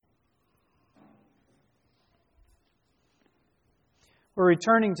We're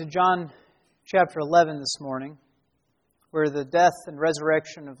returning to John chapter 11 this morning, where the death and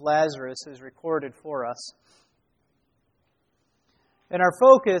resurrection of Lazarus is recorded for us. And our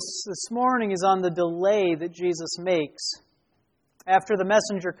focus this morning is on the delay that Jesus makes after the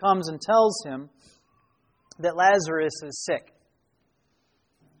messenger comes and tells him that Lazarus is sick.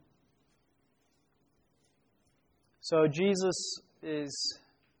 So Jesus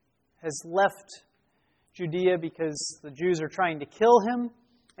has left Judea because the Jews are trying to kill him,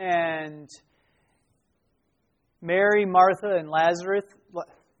 and Mary, Martha, and Lazarus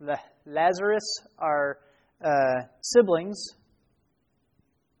are siblings,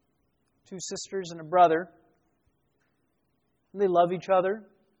 two sisters and a brother. They love each other,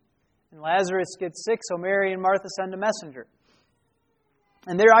 and Lazarus gets sick, so Mary and Martha send a messenger.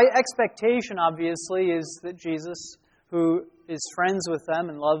 And their expectation, obviously, is that Jesus, who is friends with them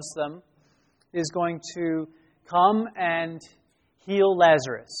and loves them, is going to come and heal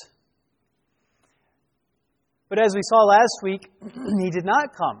Lazarus. But as we saw last week, he did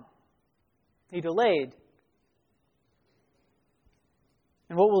not come. He delayed.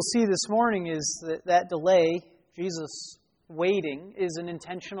 And what we'll see this morning is that delay, Jesus waiting, is an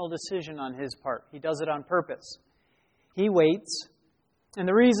intentional decision on his part. He does it on purpose. He waits. And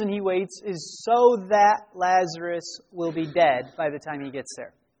the reason he waits is so that Lazarus will be dead by the time he gets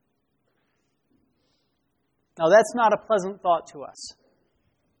there. Now, that's not a pleasant thought to us.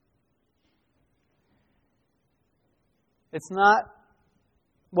 It's not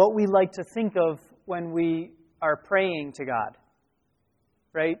what we like to think of when we are praying to God.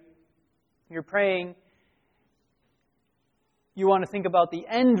 Right? You're praying, you want to think about the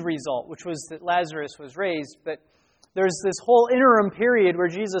end result, which was that Lazarus was raised, but there's this whole interim period where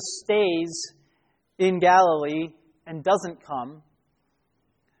Jesus stays in Galilee and doesn't come.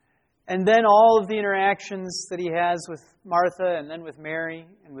 And then all of the interactions that he has with Martha and then with Mary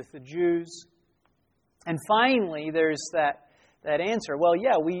and with the Jews. And finally, there's that answer. Well,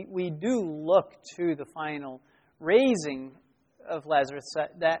 yeah, we do look to the final raising of Lazarus,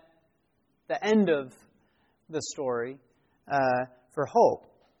 that the end of the story, for hope.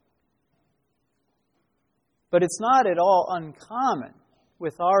 But it's not at all uncommon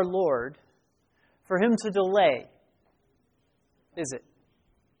with our Lord for him to delay, is it?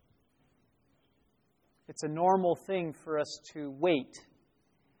 It's a normal thing for us to wait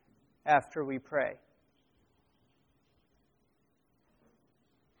after we pray.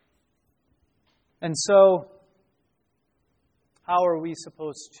 And so, how are we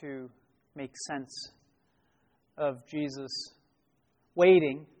supposed to make sense of Jesus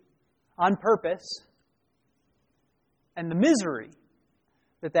waiting on purpose and the misery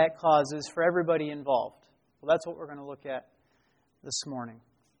that causes for everybody involved? Well, that's what we're going to look at this morning.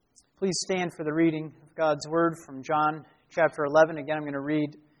 Please stand for the reading of God's Word from John chapter 11. Again, I'm going to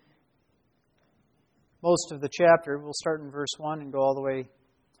read most of the chapter. We'll start in verse 1 and go all the way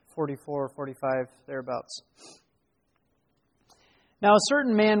 44, 45, thereabouts. Now a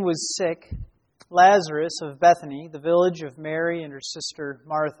certain man was sick, Lazarus of Bethany, the village of Mary and her sister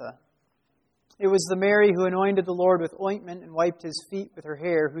Martha. It was the Mary who anointed the Lord with ointment and wiped his feet with her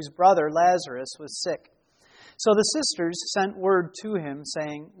hair, whose brother Lazarus was sick. So the sisters sent word to him,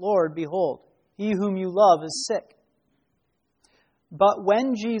 saying, Lord, behold, he whom you love is sick. But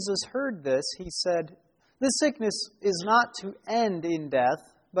when Jesus heard this, he said, This sickness is not to end in death,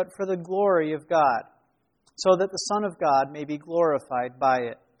 but for the glory of God, so that the Son of God may be glorified by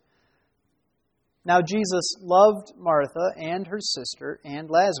it. Now Jesus loved Martha and her sister and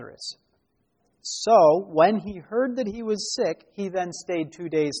Lazarus. So when he heard that he was sick, he then stayed 2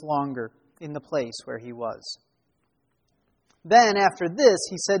 days longer in the place where he was. Then after this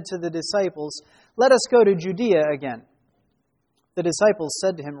he said to the disciples, Let us go to Judea again. The disciples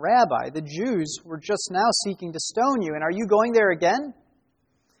said to him, Rabbi, the Jews were just now seeking to stone you, and are you going there again?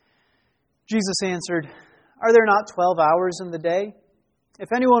 Jesus answered, Are there not 12 hours in the day? If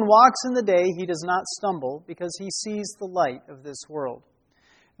anyone walks in the day, he does not stumble, because he sees the light of this world.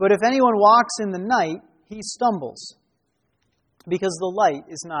 But if anyone walks in the night, he stumbles, because the light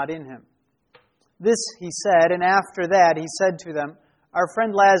is not in him. This he said, and after that he said to them, Our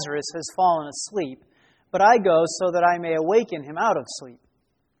friend Lazarus has fallen asleep, but I go so that I may awaken him out of sleep.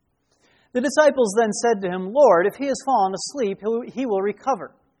 The disciples then said to him, Lord, if he has fallen asleep, he will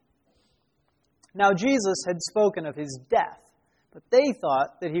recover. Now Jesus had spoken of his death, but they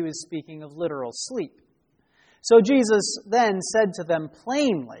thought that he was speaking of literal sleep. So Jesus then said to them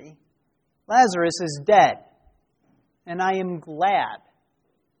plainly, Lazarus is dead, and I am glad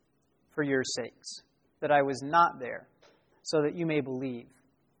for your sakes that I was not there, so that you may believe.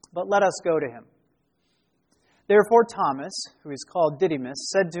 But let us go to him. Therefore Thomas, who is called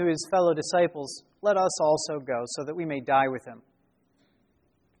Didymus, said to his fellow disciples, "Let us also go, so that we may die with him."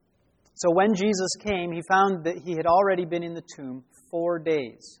 So when Jesus came, he found that he had already been in the tomb 4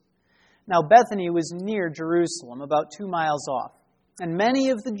 days. Now Bethany was near Jerusalem, about 2 miles off, and many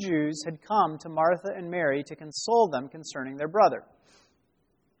of the Jews had come to Martha and Mary to console them concerning their brother.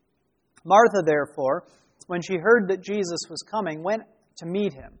 Martha, therefore, when she heard that Jesus was coming, went to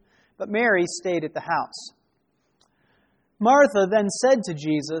meet him, but Mary stayed at the house. Martha then said to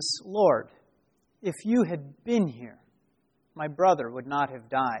Jesus, "Lord, if you had been here, my brother would not have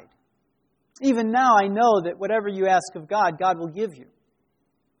died. Even now I know that whatever you ask of God, God will give you."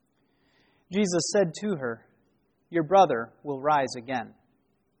 Jesus said to her, "Your brother will rise again."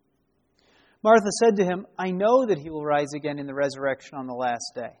 Martha said to him, "I know that he will rise again in the resurrection on the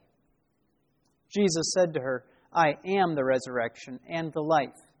last day." Jesus said to her, "I am the resurrection and the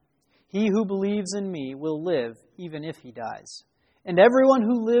life. He who believes in me will live even if he dies. And everyone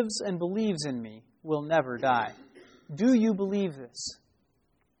who lives and believes in me will never die. Do you believe this?"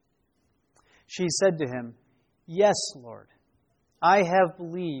 She said to him, "Yes, Lord. I have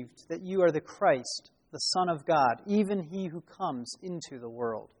believed that you are the Christ, the Son of God, even he who comes into the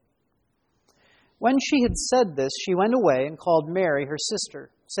world." When she had said this, she went away and called Mary, her sister,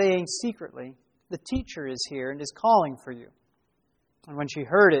 saying secretly, "The teacher is here and is calling for you." And when she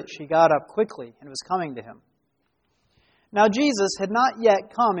heard it, she got up quickly and was coming to him. Now Jesus had not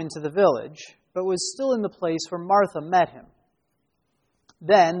yet come into the village, but was still in the place where Martha met him.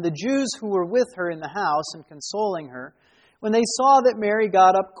 Then the Jews who were with her in the house and consoling her, when they saw that Mary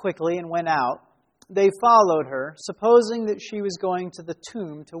got up quickly and went out, they followed her, supposing that she was going to the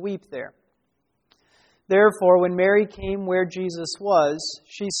tomb to weep there. Therefore, when Mary came where Jesus was,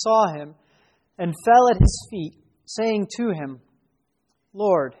 she saw him and fell at his feet, saying to him,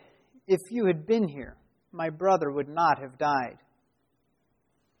 "Lord, if you had been here, my brother would not have died."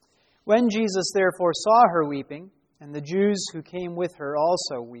 When Jesus therefore saw her weeping, and the Jews who came with her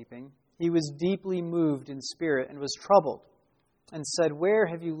also weeping, he was deeply moved in spirit and was troubled, and said, "Where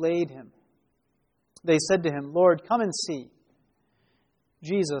have you laid him?" They said to him, "Lord, come and see."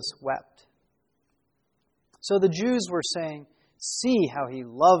 Jesus wept. So the Jews were saying, "See how he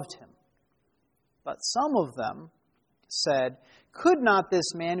loved him." But some of them said, "Could not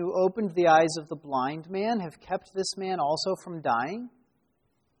this man who opened the eyes of the blind man have kept this man also from dying?"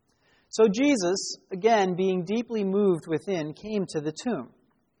 So Jesus, again being deeply moved within, came to the tomb.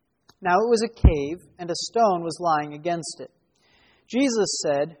 Now it was a cave, and a stone was lying against it. Jesus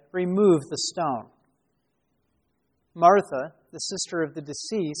said, "Remove the stone." Martha, the sister of the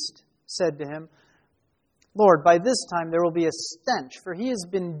deceased, said to him, "Lord, by this time there will be a stench, for he has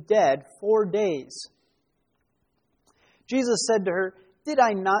been dead 4 days." Jesus said to her, "Did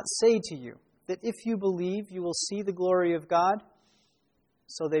I not say to you that if you believe, you will see the glory of God?"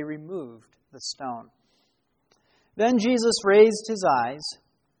 So they removed the stone. Then Jesus raised his eyes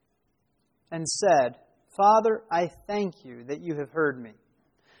and said, "Father, I thank you that you have heard me.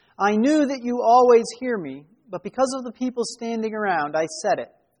 I knew that you always hear me, but because of the people standing around, I said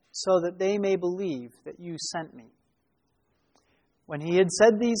it, so that they may believe that you sent me." When he had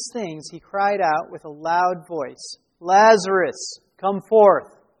said these things, he cried out with a loud voice, "Lazarus, come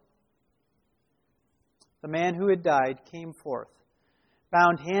forth!" The man who had died came forth,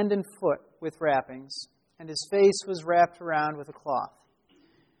 bound hand and foot with wrappings, and his face was wrapped around with a cloth.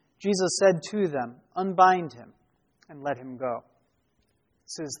 Jesus said to them, "Unbind him and let him go."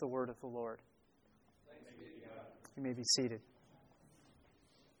 This is the word of the Lord. Thanks be to God. You may be seated.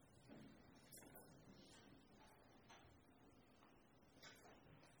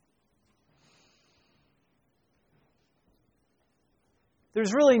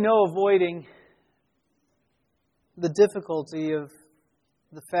 There's really no avoiding the difficulty of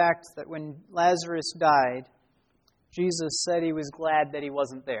the fact that when Lazarus died, Jesus said he was glad that he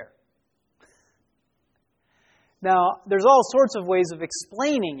wasn't there. Now, there's all sorts of ways of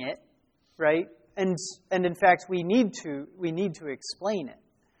explaining it, right? And in fact, we need to explain it.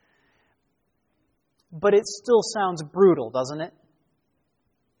 But it still sounds brutal, doesn't it?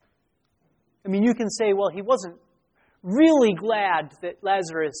 I mean, you can say, well, he wasn't really glad that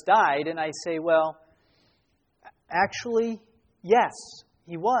Lazarus died. And I say, well, actually, yes,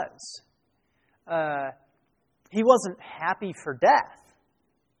 he was. He wasn't happy for death,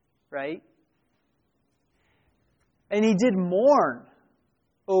 right? And he did mourn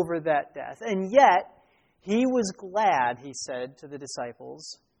over that death. And yet, he was glad, he said to the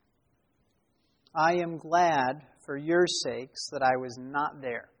disciples, "I am glad for your sakes that I was not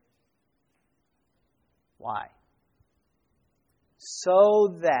there." Why?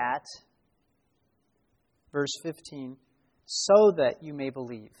 So that Verse 15, so that you may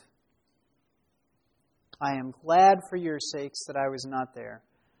believe. I am glad for your sakes that I was not there,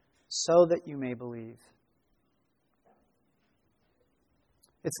 so that you may believe.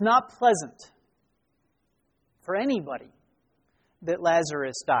 It's not pleasant for anybody that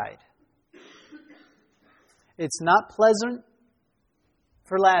Lazarus died. It's not pleasant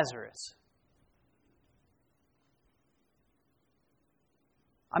for Lazarus.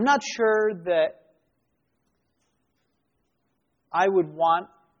 I'm not sure that I would want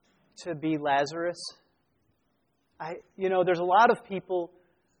to be Lazarus. There's a lot of people,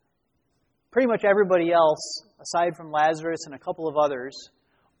 pretty much everybody else, aside from Lazarus and a couple of others,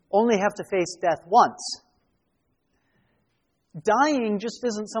 only have to face death once. Dying just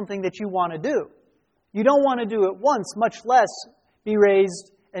isn't something that you want to do. You don't want to do it once, much less be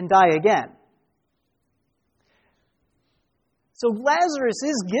raised and die again. So Lazarus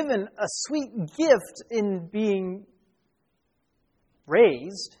is given a sweet gift in being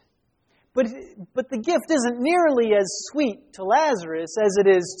raised, but the gift isn't nearly as sweet to Lazarus as it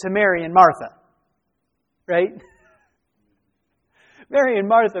is to Mary and Martha. Right? Mary and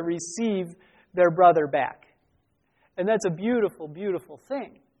Martha receive their brother back. And that's a beautiful, beautiful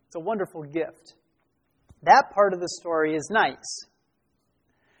thing. It's a wonderful gift. That part of the story is nice.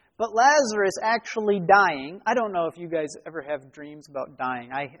 But Lazarus actually dying, I don't know if you guys ever have dreams about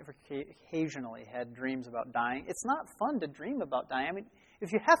dying. I occasionally had dreams about dying. It's not fun to dream about dying. I mean,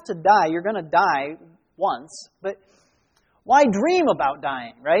 if you have to die, you're going to die once. But why dream about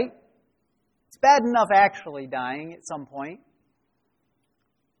dying, right? It's bad enough actually dying at some point.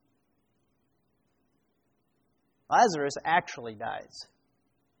 Lazarus actually dies.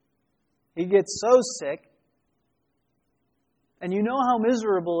 He gets so sick. And you know how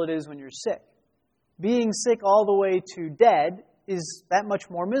miserable it is when you're sick. Being sick all the way to dead is that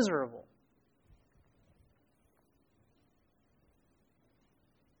much more miserable.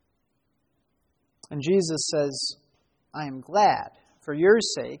 And Jesus says, I am glad for your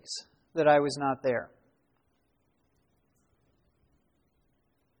sakes that I was not there.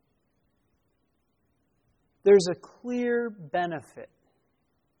 There's a clear benefit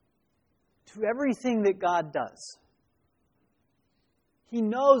to everything that God does. He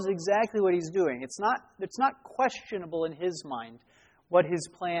knows exactly what He's doing. It's not questionable in His mind what His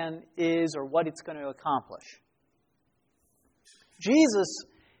plan is or what it's going to accomplish. Jesus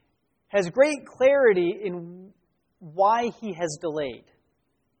has great clarity in why He has delayed.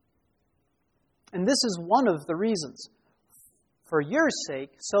 And this is one of the reasons. For your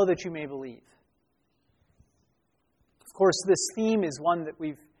sake, so that you may believe. Of course, this theme is one that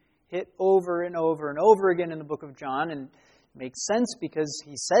we've hit over and over and over again in the book of John, and it makes sense because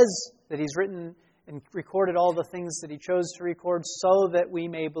he says that He's written and recorded all the things that He chose to record so that we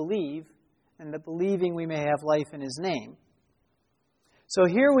may believe, and that believing we may have life in His name. So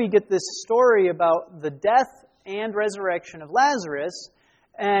here we get this story about the death and resurrection of Lazarus,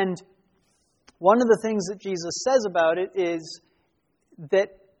 and one of the things that Jesus says about it is that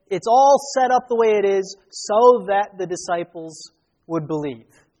it's all set up the way it is so that the disciples would believe.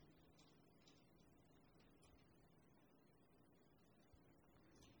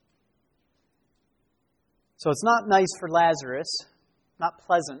 So it's not nice for Lazarus, not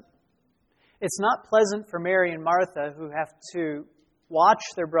pleasant. It's not pleasant for Mary and Martha, who have to watch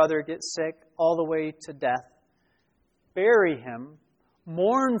their brother get sick all the way to death, bury him,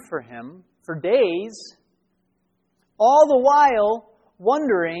 mourn for him for days, all the while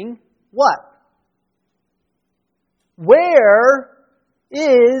wondering what? Where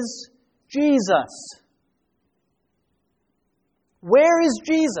is Jesus? Where is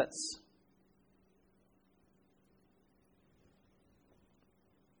Jesus?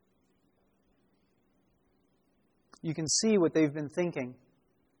 You can see what they've been thinking.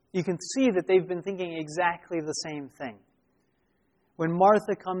 You can see that they've been thinking exactly the same thing. When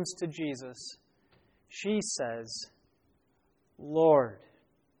Martha comes to Jesus, she says, Lord,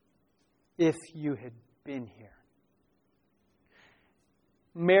 if you had been here.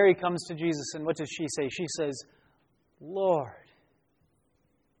 Mary comes to Jesus, and what does she say? She says, Lord,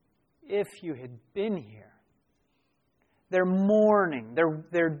 if you had been here. They're mourning.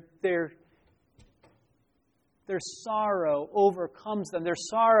 Their sorrow overcomes them. Their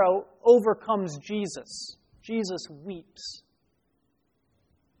sorrow overcomes Jesus. Jesus weeps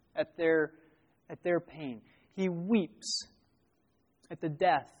at their pain. He weeps at the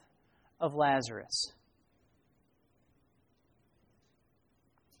death of Lazarus.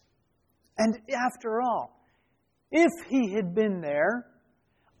 And after all, if He had been there,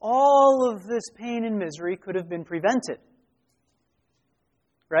 all of this pain and misery could have been prevented.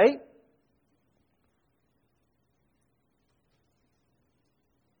 Right?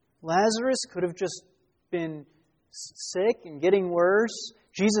 Lazarus could have just been sick and getting worse.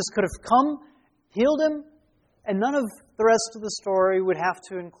 Jesus could have come, healed him, and none of the rest of the story would have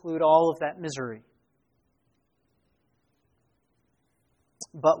to include all of that misery.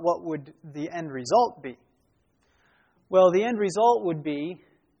 But what would the end result be? Well, the end result would be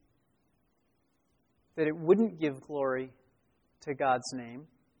that it wouldn't give glory to God's name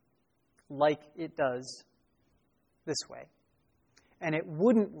like it does this way. And it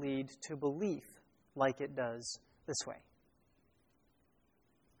wouldn't lead to belief like it does this way.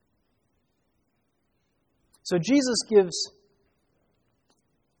 So Jesus gives,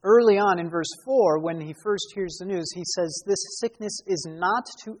 early on in verse 4, when he first hears the news, he says, "This sickness is not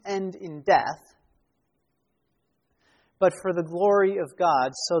to end in death, but for the glory of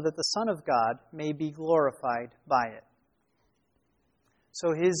God, so that the Son of God may be glorified by it."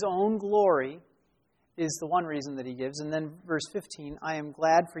 So his own glory is the one reason that he gives. And then verse 15, "I am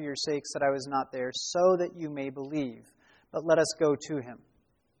glad for your sakes that I was not there, so that you may believe. But let us go to him."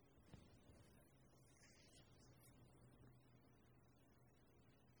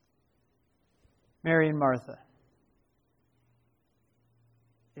 Mary and Martha,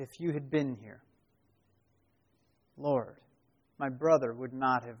 if you had been here, Lord, my brother would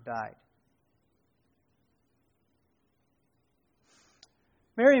not have died.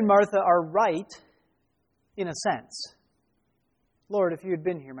 Mary and Martha are right in a sense. Lord, if you had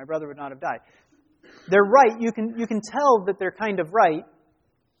been here, my brother would not have died. They're right. You can tell that they're kind of right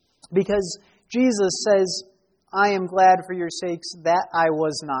because Jesus says, "I am glad for your sakes that I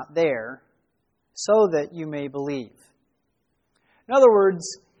was not there, so that you may believe." In other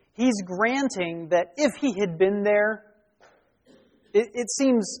words, he's granting that if he had been there, it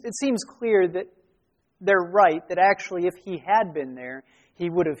seems clear that they're right, that actually if he had been there, he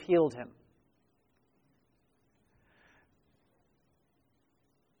would have healed him.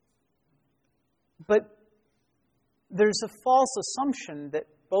 But there's a false assumption that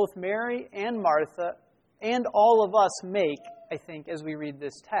both Mary and Martha and all of us make, I think, as we read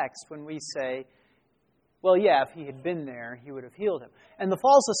this text when we say, well, yeah, if he had been there, he would have healed him. And the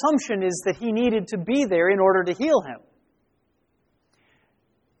false assumption is that he needed to be there in order to heal him.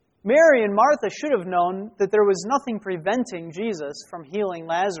 Mary and Martha should have known that there was nothing preventing Jesus from healing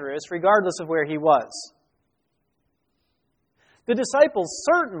Lazarus, regardless of where he was. The disciples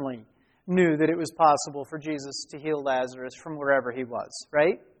certainly knew that it was possible for Jesus to heal Lazarus from wherever he was,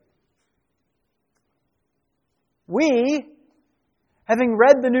 right? We, having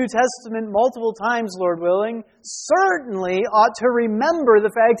read the New Testament multiple times, Lord willing, certainly ought to remember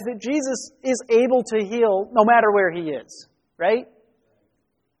the fact that Jesus is able to heal no matter where he is, right?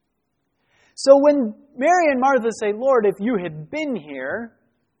 So when Mary and Martha say, "Lord, if you had been here,"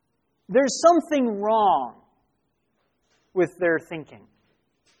 there's something wrong with their thinking.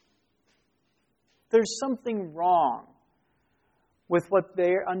 There's something wrong with what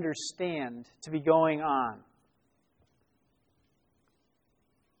they understand to be going on.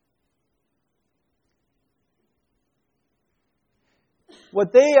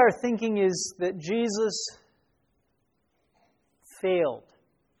 What they are thinking is that Jesus failed.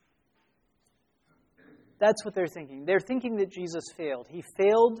 That's what they're thinking. They're thinking that Jesus failed. He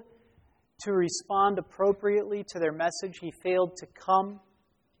failed to respond appropriately to their message. He failed to come.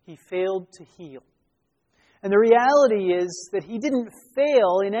 He failed to heal. And the reality is that he didn't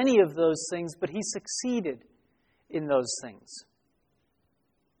fail in any of those things, but he succeeded in those things.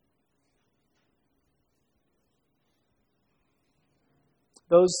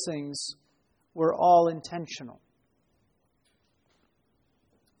 Those things were all intentional.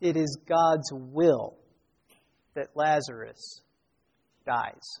 It is God's will that Lazarus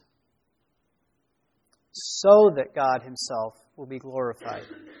dies, so that God himself will be glorified.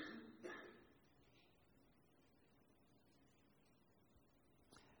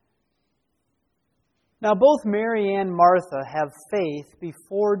 Now, both Mary and Martha have faith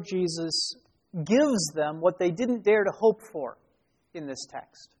before Jesus gives them what they didn't dare to hope for in this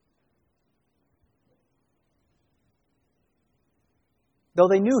text. Though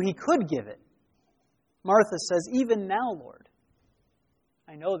they knew he could give it, Martha says, "Even now, Lord,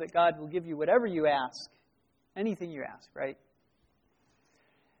 I know that God will give you whatever you ask, anything you ask," right?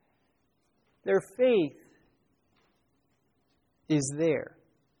 Their faith is there.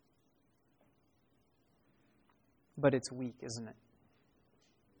 But it's weak, isn't it?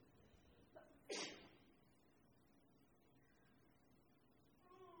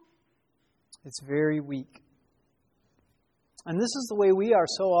 It's very weak. And this is the way we are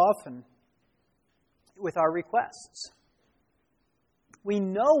so often with our requests. We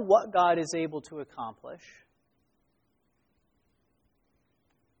know what God is able to accomplish.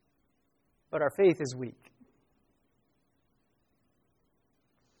 but our faith is weak.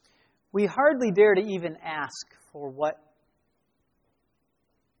 We hardly dare to even ask for what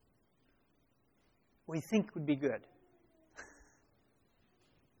we think would be good,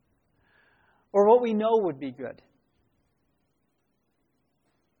 or what we know would be good.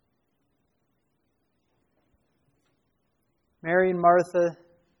 Mary and Martha,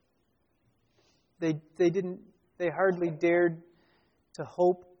 they hardly dared to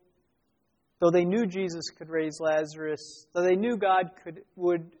hope, though they knew Jesus could raise Lazarus, though they knew God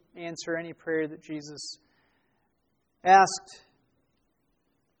would answer any prayer that Jesus asked.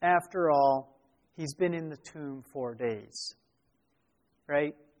 After all, he's been in the tomb 4 days,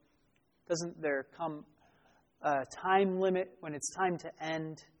 right? Doesn't there come a time limit when it's time to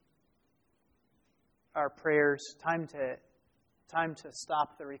end our prayers, time to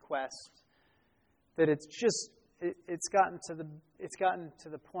stop the request? That it's gotten to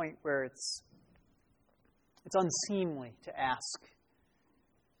the point where it's unseemly to ask.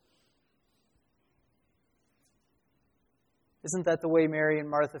 Isn't that the way Mary and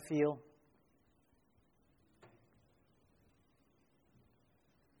Martha feel?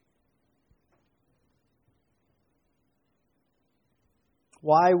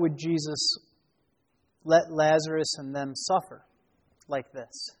 Why would Jesus let Lazarus and them suffer like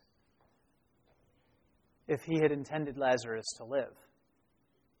this if he had intended Lazarus to live?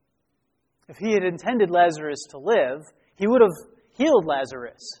 If he had intended Lazarus to live, he would have healed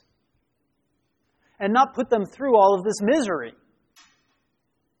Lazarus and not put them through all of this misery.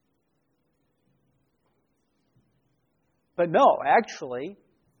 But no, actually,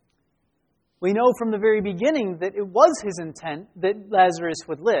 we know from the very beginning that it was his intent that Lazarus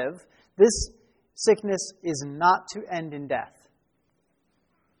would live. This sickness is not to end in death,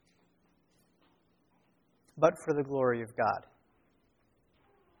 but for the glory of God.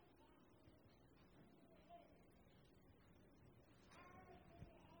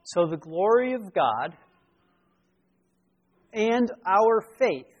 So the glory of God and our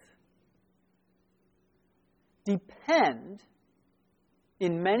faith depend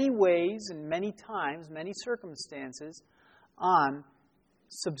in many ways, in many times, many circumstances, on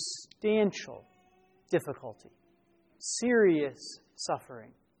substantial difficulty, serious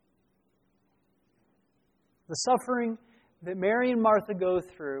suffering. The suffering that Mary and Martha go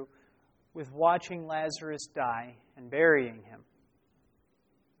through with watching Lazarus die and burying him.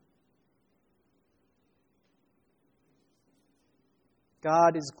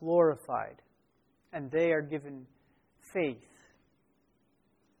 God is glorified, and they are given faith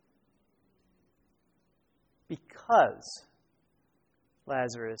because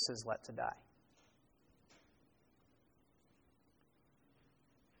Lazarus is let to die.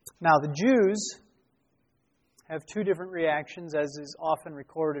 Now, the Jews have two different reactions, as is often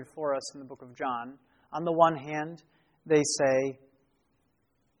recorded for us in the book of John. On the one hand, they say,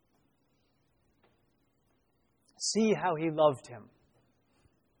 "See how he loved him,"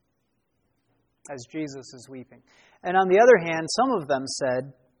 as Jesus is weeping. And on the other hand, some of them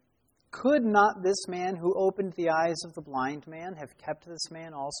said, "Could not this man who opened the eyes of the blind man have kept this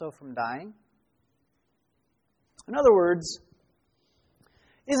man also from dying?" In other words,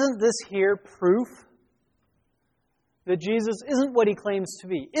 isn't this here proof that Jesus isn't what he claims to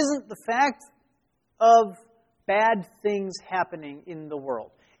be? Isn't the fact of bad things happening in the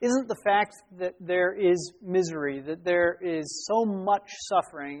world, isn't the fact that there is misery, that there is so much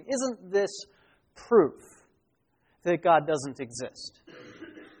suffering, isn't this proof that God doesn't exist?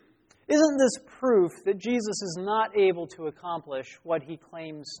 Isn't this proof that Jesus is not able to accomplish what he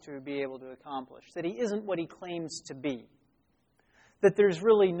claims to be able to accomplish? That he isn't what he claims to be? That there's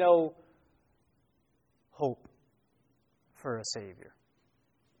really no hope for a Savior?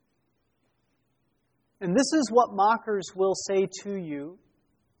 And this is what mockers will say to you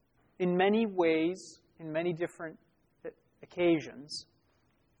in many ways, in many different occasions.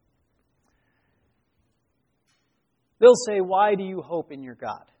 They'll say, "Why do you hope in your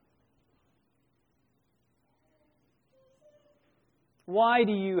God? Why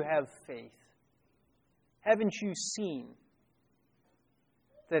do you have faith? Haven't you seen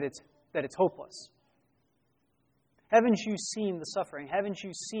that it's hopeless? Haven't you seen the suffering? Haven't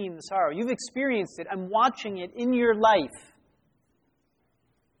you seen the sorrow? You've experienced it. I'm watching it in your life.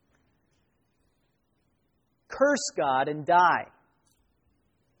 Curse God and die."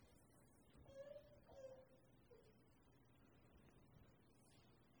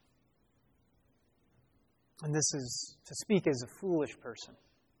 And this is to speak as a foolish person,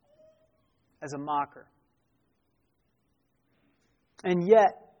 as a mocker. And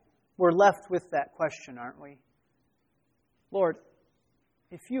yet, we're left with that question, aren't we? Lord,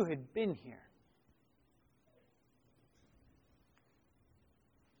 if you had been here,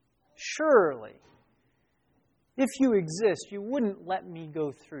 surely, if you exist, you wouldn't let me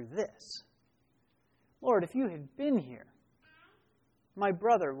go through this. Lord, if you had been here, my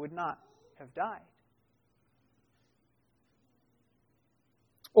brother would not have died.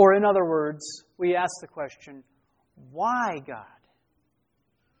 Or in other words, we ask the question, why, God?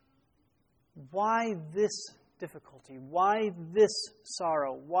 Why this difficulty? Why this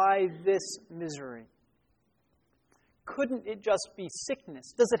sorrow? Why this misery? Couldn't it just be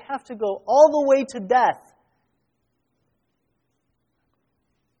sickness? Does it have to go all the way to death?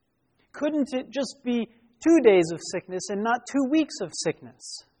 Couldn't it just be 2 days of sickness and not 2 weeks of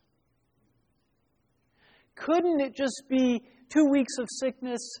sickness? Couldn't it just be 2 weeks of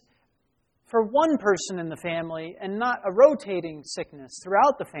sickness for one person in the family and not a rotating sickness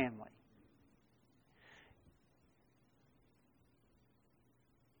throughout the family?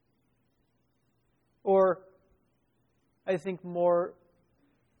 Or, I think more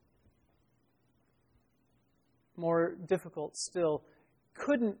difficult still,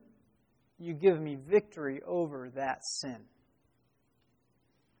 couldn't you give me victory over that sin?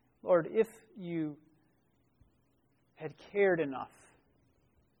 Lord, if you had cared enough,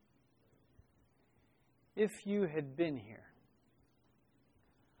 if you had been here,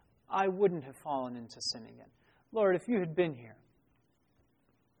 I wouldn't have fallen into sin again. Lord, if you had been here,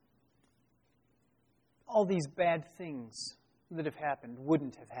 all these bad things that have happened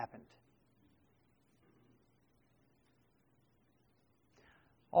wouldn't have happened.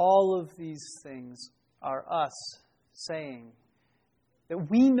 All of these things are us saying that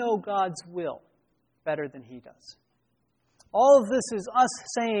we know God's will better than He does. All of this is us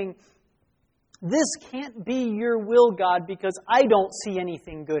saying, this can't be your will, God, because I don't see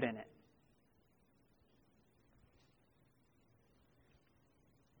anything good in it.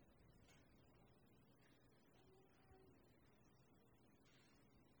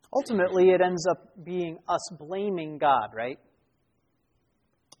 Ultimately, it ends up being us blaming God, right?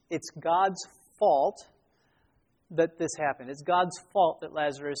 It's God's fault that this happened. It's God's fault that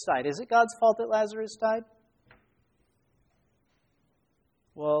Lazarus died. Is it God's fault that Lazarus died?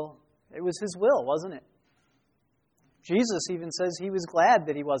 Well, it was His will, wasn't it? Jesus even says He was glad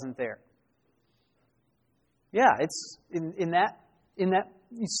that he wasn't there. Yeah, it's in that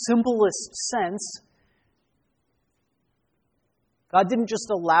simplest sense, God didn't just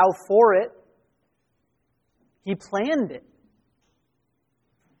allow for it. He planned it.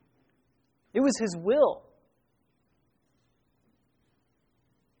 It was His will.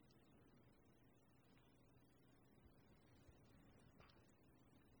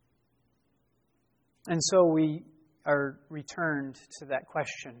 And so we are returned to that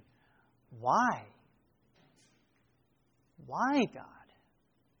question, why? Why, God?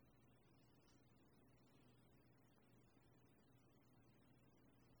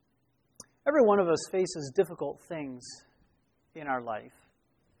 Every one of us faces difficult things in our life.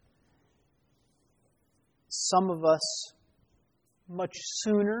 Some of us much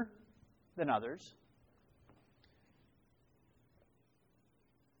sooner than others.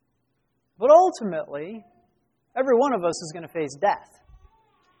 But ultimately, every one of us is going to face death.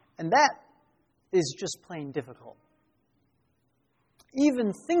 And that is just plain difficult.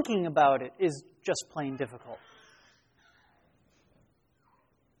 Even thinking about it is just plain difficult.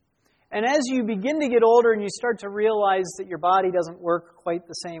 And as you begin to get older and you start to realize that your body doesn't work quite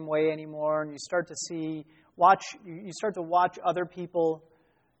the same way anymore, and you start to watch other people,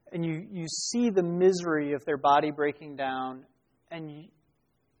 and you see the misery of their body breaking down, and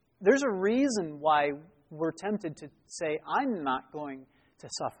there's a reason why we're tempted to say, I'm not going to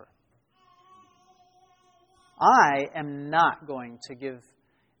suffer. I am not going to give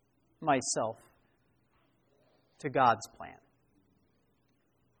myself to God's plan.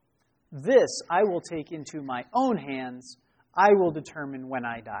 This I will take into my own hands. I will determine when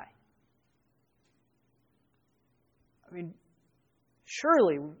I die. I mean,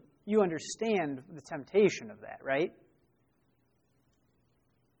 surely you understand the temptation of that, right?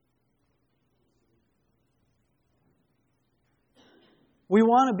 We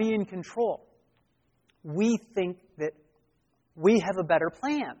want to be in control. We think that we have a better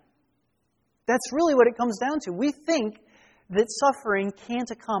plan. That's really what it comes down to. We think that suffering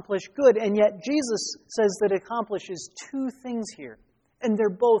can't accomplish good, and yet Jesus says that it accomplishes two things here, and they're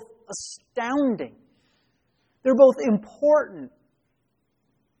both astounding. They're both important,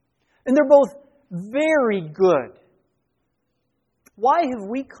 and they're both very good. Why have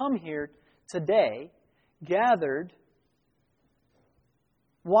we come here today, gathered?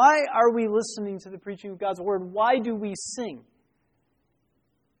 Why are we listening to the preaching of God's Word? Why do we sing?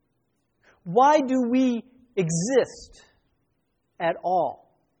 Why do we exist at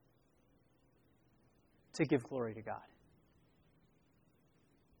all? To give glory to God.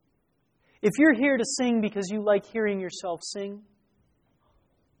 If you're here to sing because you like hearing yourself sing,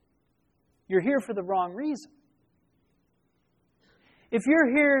 you're here for the wrong reason. If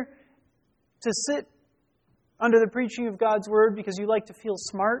you're here to sit under the preaching of God's Word because you like to feel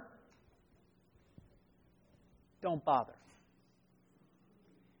smart, don't bother.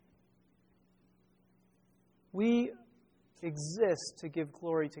 We exist to give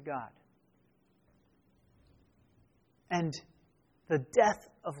glory to God. And the death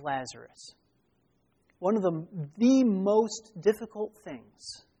of Lazarus, one of the most difficult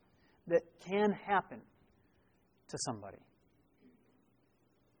things that can happen to somebody.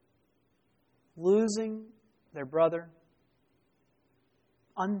 Losing their brother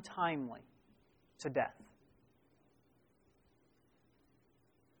untimely to death.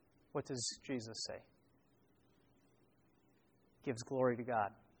 What does Jesus say? Gives glory to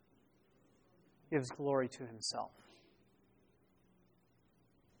God. Gives glory to himself.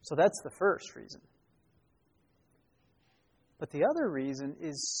 So that's the first reason. But the other reason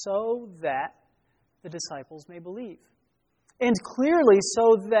is so that the disciples may believe. And clearly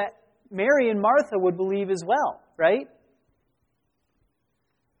so that Mary and Martha would believe as well, right?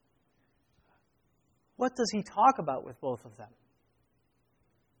 What does he talk about with both of them?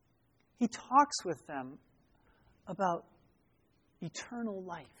 He talks with them about eternal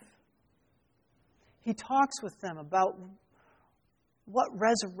life. He talks with them about what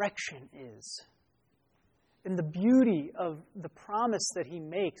resurrection is and the beauty of the promise that he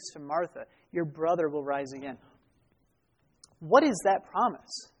makes to Martha. Your brother will rise again. What is that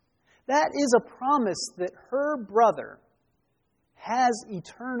promise? That is a promise that her brother has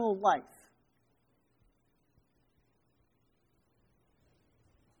eternal life.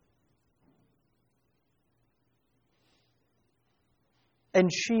 And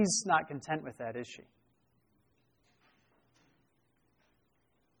she's not content with that, is she?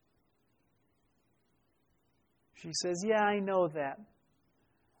 She says, yeah, I know that.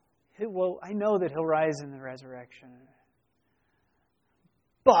 Well, I know that he'll rise in the resurrection.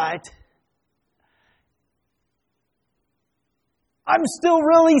 But I'm still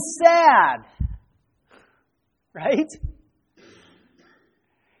really sad. Right?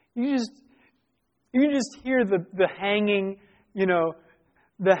 You just hear the hanging,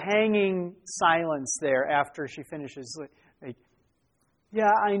 the hanging silence there after she finishes. Like,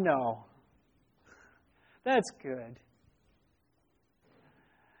 yeah, I know. That's good.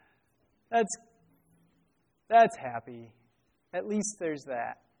 That's happy. At least there's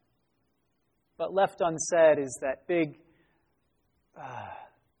that. But left unsaid is that big,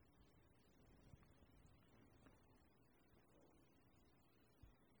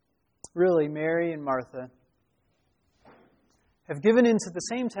 really, Mary and Martha have given into the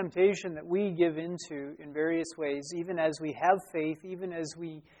same temptation that we give into in various ways, even as we have faith, even as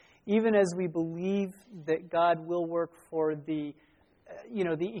we believe that God will work for the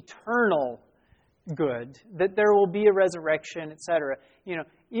eternal good, that there will be a resurrection, etc.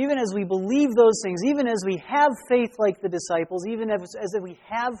 Even as we believe those things, even as we have faith like the disciples, even as we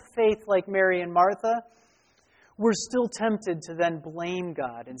have faith like Mary and Martha, we're still tempted to then blame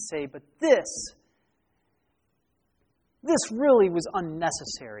God and say, but this really was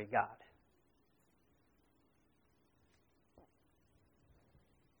unnecessary, God.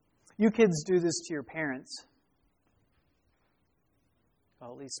 You kids do this to your parents.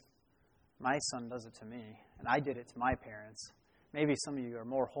 Well, at least my son does it to me, and I did it to my parents. Maybe some of you are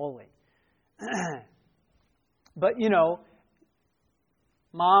more holy. But,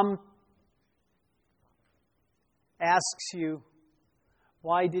 Mom asks you,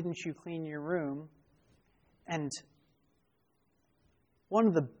 why didn't you clean your room? And one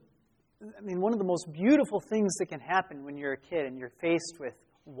of the most beautiful things that can happen when you're a kid and you're faced with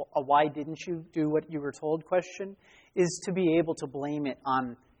a why didn't you do what you were told question is to be able to blame it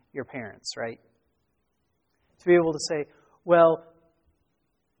on your parents, right? To be able to say, well,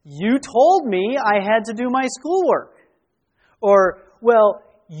 you told me I had to do my schoolwork. Or, well,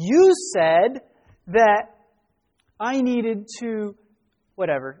 you said that I needed to,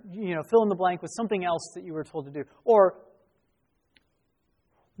 whatever, fill in the blank with something else that you were told to do. Or,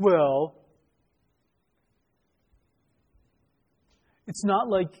 well, it's not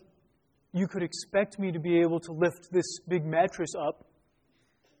like you could expect me to be able to lift this big mattress up.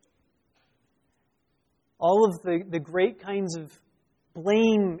 All of the great kinds of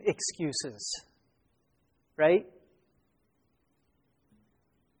blame excuses, right?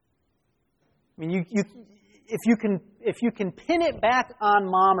 I mean, if you can pin it back on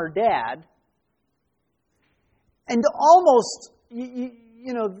mom or dad, and almost, it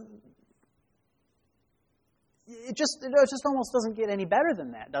just almost doesn't get any better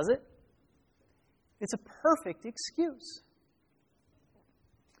than that, does it? It's a perfect excuse.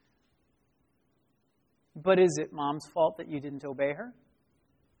 But is it mom's fault that you didn't obey her?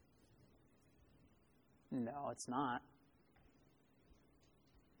 No, it's not.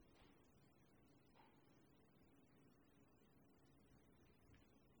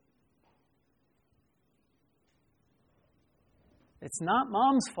 It's not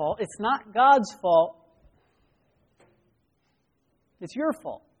mom's fault. It's not God's fault. It's your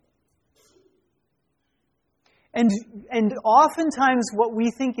fault. And oftentimes what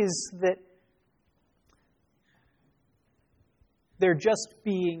we think is that they're just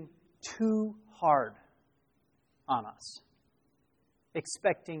being too hard on us,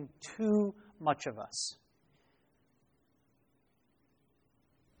 expecting too much of us.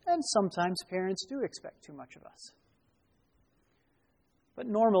 And sometimes parents do expect too much of us, but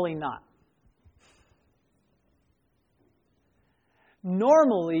normally not.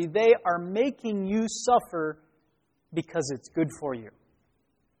 Normally, they are making you suffer because it's good for you.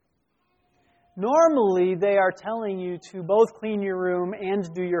 Normally, they are telling you to both clean your room and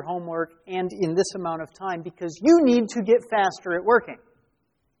do your homework and in this amount of time because you need to get faster at working.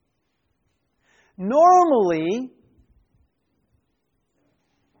 Normally,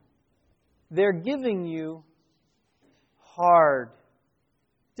 they're giving you hard,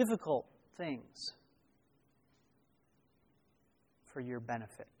 difficult things for your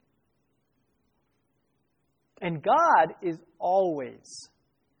benefit. And God is always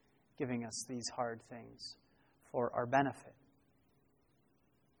giving us these hard things for our benefit.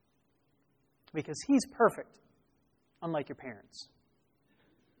 Because He's perfect, unlike your parents.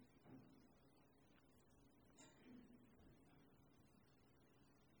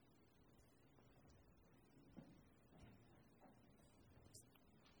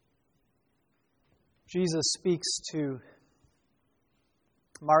 Jesus speaks to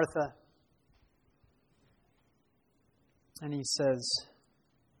Martha, and He says,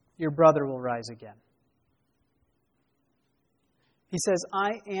 "Your brother will rise again." He says,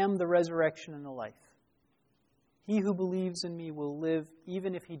 "I am the resurrection and the life. He who believes in me will live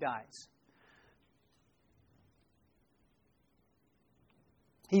even if he dies."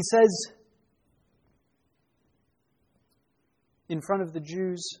 He says in front of the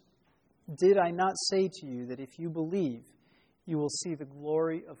Jews, "Did I not say to you that if you believe, you will see the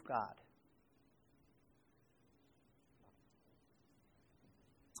glory of God?"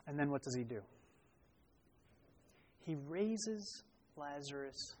 And then what does He do? He raises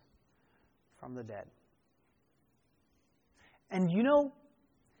Lazarus from the dead. And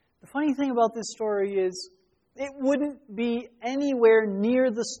the funny thing about this story is it wouldn't be anywhere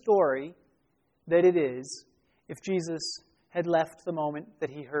near the story that it is if Jesus had left the moment that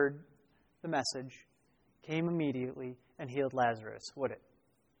He heard the message, came immediately, and healed Lazarus, would it?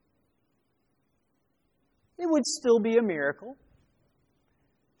 It would still be a miracle.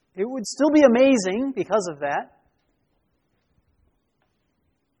 It would still be amazing because of that.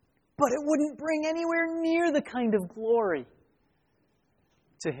 But it wouldn't bring anywhere near the kind of glory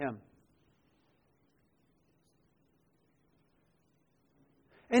to Him.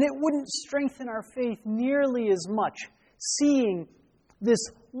 And it wouldn't strengthen our faith nearly as much, seeing this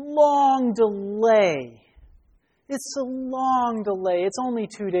long delay. It's a long delay. It's only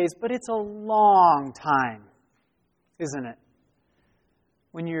 2 days, but it's a long time, isn't it?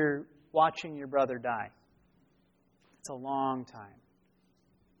 When you're watching your brother die. It's a long time.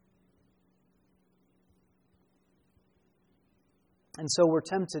 And so we're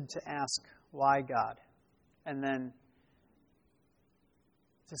tempted to ask, why God? And then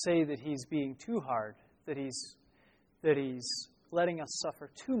to say that He's being too hard, that He's letting us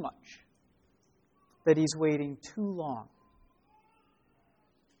suffer too much, that He's waiting too long.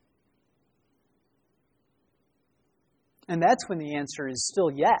 And that's when the answer is still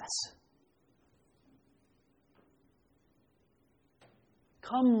yes.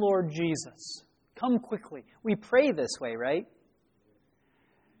 Come, Lord Jesus. Come quickly. We pray this way, right?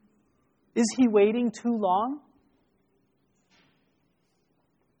 Is He waiting too long?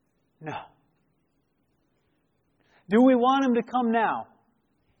 No. Do we want Him to come now?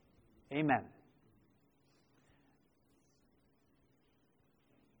 Amen.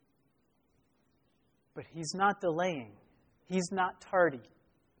 But He's not delaying. He's not tardy.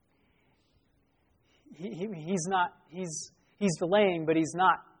 He's delaying, but He's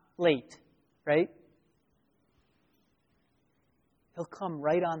not late, right? He'll come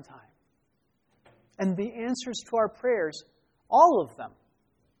right on time. And the answers to our prayers, all of them,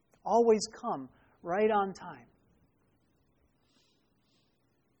 always come right on time.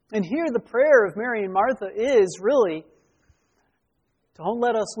 And here the prayer of Mary and Martha is really, don't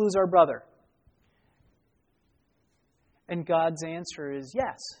let us lose our brother. And God's answer is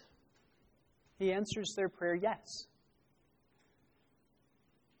yes. He answers their prayer yes.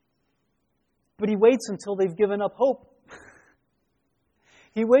 But He waits until they've given up hope.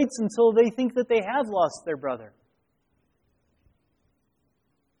 He waits until they think that they have lost their brother.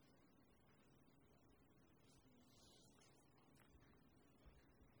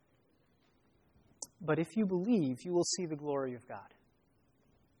 But if you believe, you will see the glory of God.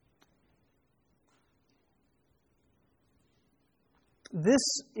 This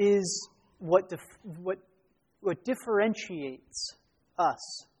is what differentiates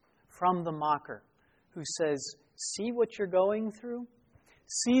us from the mocker who says, see what you're going through?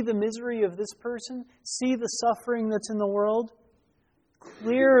 See the misery of this person? See the suffering that's in the world?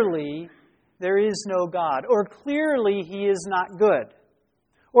 Clearly, there is no God. Or clearly, He is not good.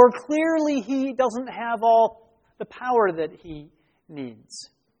 Or clearly, He doesn't have all the power that He needs.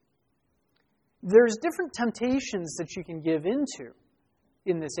 There's different temptations that you can give into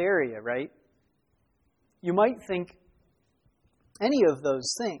in this area, right? You might think any of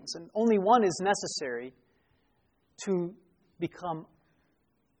those things, and only one is necessary to become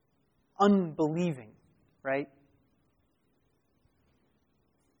unbelieving, right?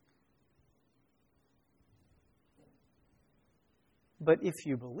 But if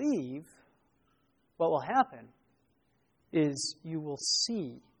you believe, what will happen is you will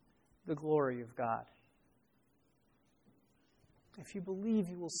see the glory of God. If you believe,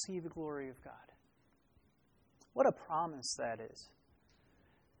 you will see the glory of God. What a promise that is.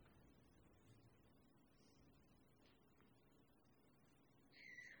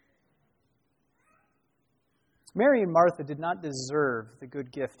 Mary and Martha did not deserve the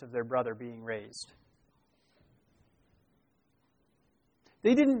good gift of their brother being raised.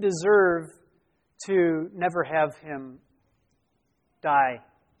 They didn't deserve to never have him die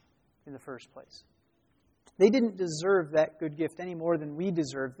in the first place. They didn't deserve that good gift any more than we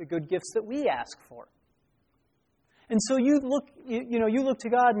deserve the good gifts that we ask for. And so you look to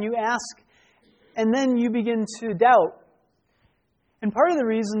God and you ask, and then you begin to doubt. And part of the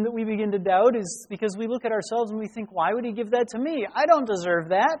reason that we begin to doubt is because we look at ourselves and we think, why would He give that to me? I don't deserve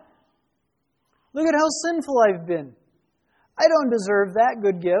that. Look at how sinful I've been. I don't deserve that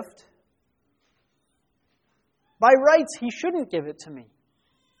good gift. By rights, He shouldn't give it to me.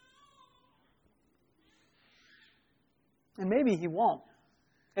 And maybe He won't.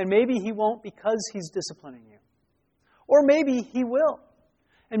 And maybe He won't because He's disciplining you. Or maybe He will.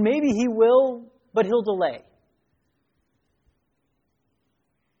 And maybe He will, but He'll delay.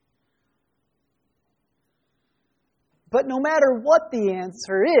 But no matter what the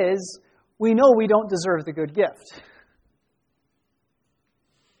answer is, we know we don't deserve the good gift.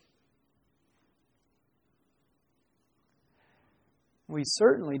 We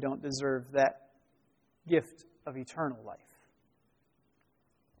certainly don't deserve that gift of eternal life.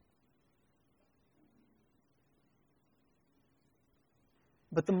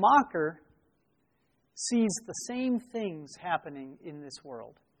 But the mocker sees the same things happening in this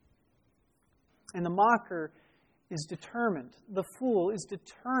world. And the mocker is determined, the fool is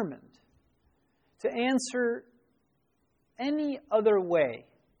determined to answer any other way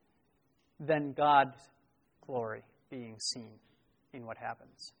than God's glory being seen in what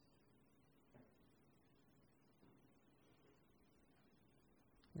happens.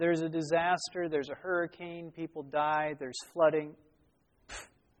 There's a disaster, there's a hurricane, people die, there's flooding.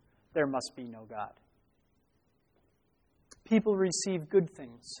 There must be no God. People receive good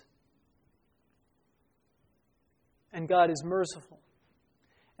things. And God is merciful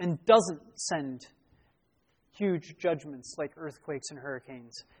and doesn't send huge judgments like earthquakes and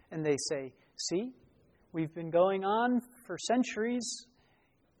hurricanes. And they say, see, we've been going on for centuries,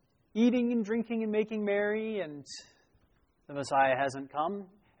 eating and drinking and making merry, and the Messiah hasn't come,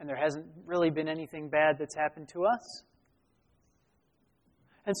 and there hasn't really been anything bad that's happened to us.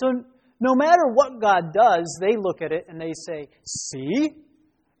 And so no matter what God does, they look at it and they say, see,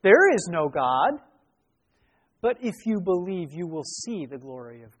 there is no God. But if you believe, you will see the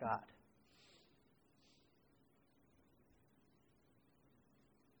glory of God.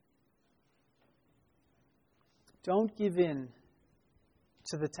 Don't give in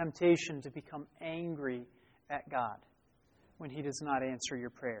to the temptation to become angry at God when He does not answer your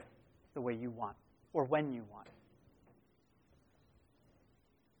prayer the way you want or when you want.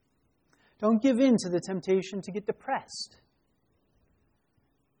 Don't give in to the temptation to get depressed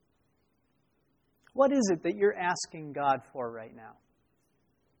What is it that you're asking God for right now?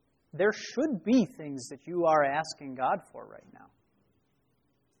 There should be things that you are asking God for right now.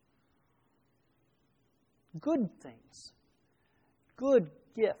 Good things. Good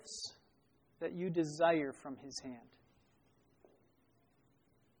gifts that you desire from His hand.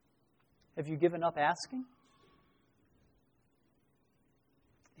 Have you given up asking?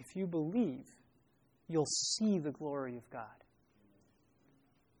 If you believe, you'll see the glory of God.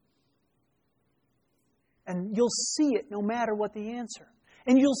 And you'll see it no matter what the answer.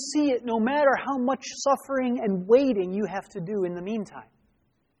 And you'll see it no matter how much suffering and waiting you have to do in the meantime.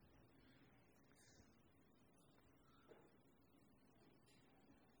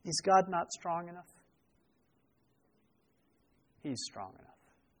 Is God not strong enough? He's strong enough.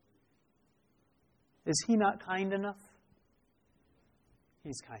 Is He not kind enough?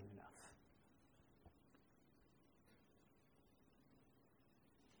 He's kind enough.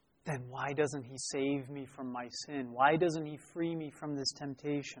 Then why doesn't He save me from my sin? Why doesn't He free me from this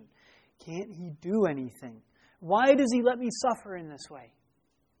temptation? Can't He do anything? Why does He let me suffer in this way?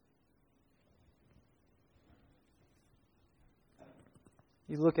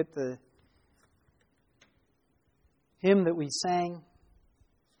 You look at the hymn that we sang.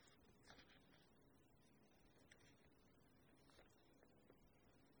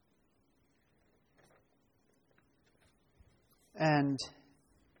 And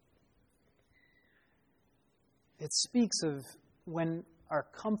it speaks of when our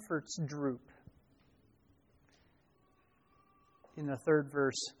comforts droop. In the third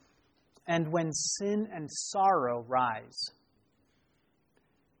verse, and when sin and sorrow rise.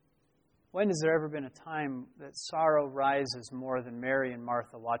 When has there ever been a time that sorrow rises more than Mary and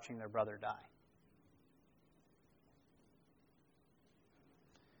Martha watching their brother die?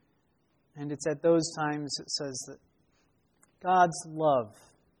 And it's at those times it says that God's love,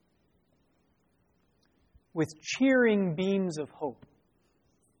 with cheering beams of hope,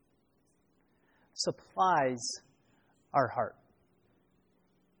 supplies our heart.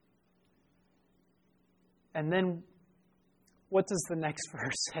 And then, what does the next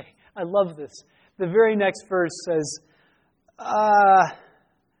verse say? I love this. The very next verse says, and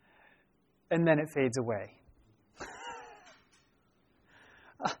then it fades away.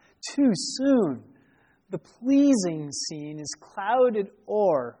 Too soon. The pleasing scene is clouded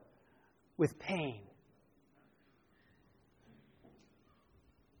o'er with pain.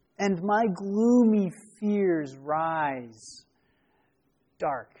 And my gloomy fears rise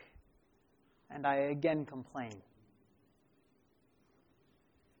dark, and I again complain.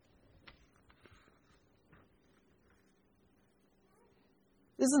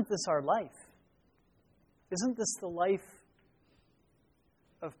 Isn't this our life? Isn't this the life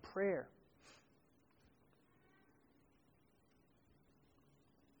of prayer?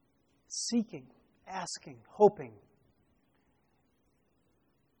 Seeking, asking, hoping.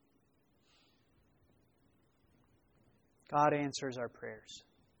 God answers our prayers.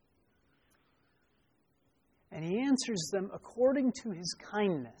 And He answers them according to His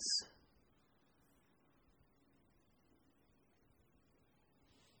kindness.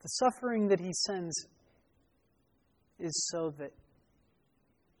 The suffering that He sends is so that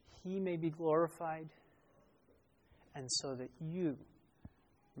He may be glorified and so that you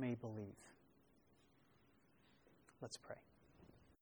may believe. Let's pray.